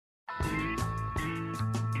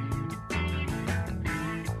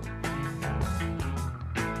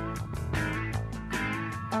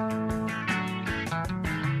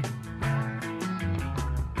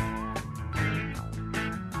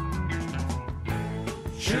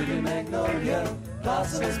Sugar magnolia,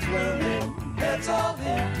 blossoms blooming, that's all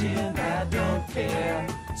empty and I don't care.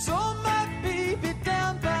 So my baby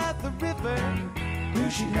down by the river, knew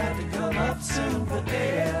she'd have to come up soon for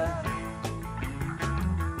air.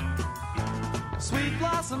 Sweet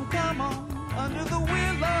blossom, come on, under the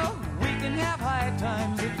willow, we can have high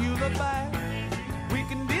times if you look back. We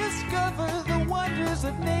can discover the wonders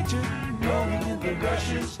of nature, rolling in the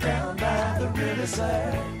rushes down by the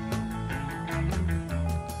riverside.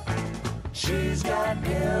 She's got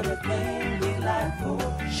everything delightful,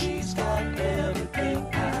 she's got everything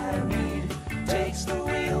I need. Takes the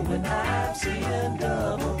wheel when I'm seeing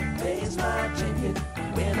double, pays my ticket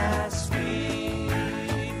when I speed.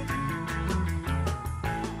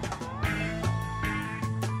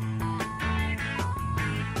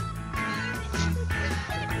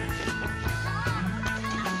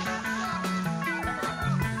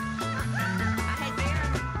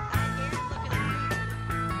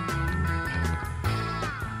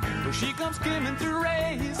 She comes skimming through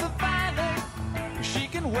rays of violet, she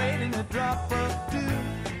can wait in a drop of dew.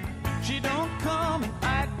 She don't come and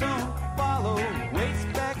I don't follow, waits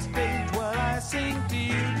backstage while I sing to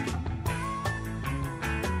you.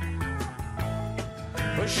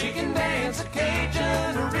 But she can dance a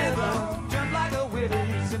Cajun rhythm, jump like a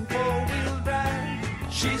Willis in four-wheel drive.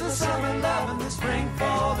 She's a summer love in the spring,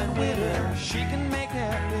 fall, and winter. She can make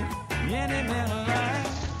happy any man alive.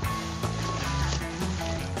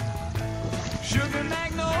 Sugar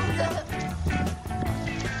magnolia,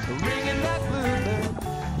 ringing that bluebird,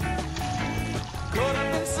 caught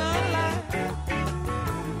up in sunlight,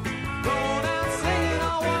 go down singing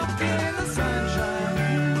or walking in the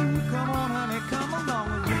sunshine. Come on, honey, come along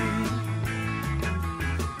with me.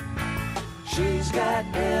 She's got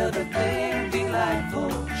everything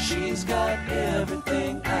delightful, she's got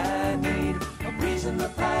everything I need. A breeze in the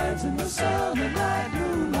pines in the summer night,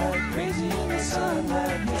 moonlight, crazy in the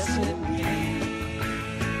sunlight, yes indeed.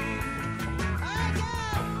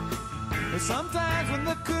 Sometimes when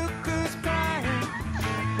the cuckoo's crying,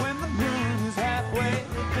 when the moon is halfway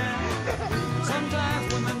down,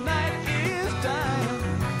 sometimes when the night is dying,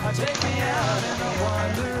 take me out and I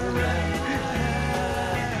wander around.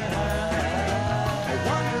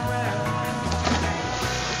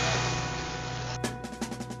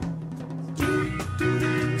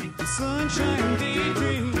 The sunshine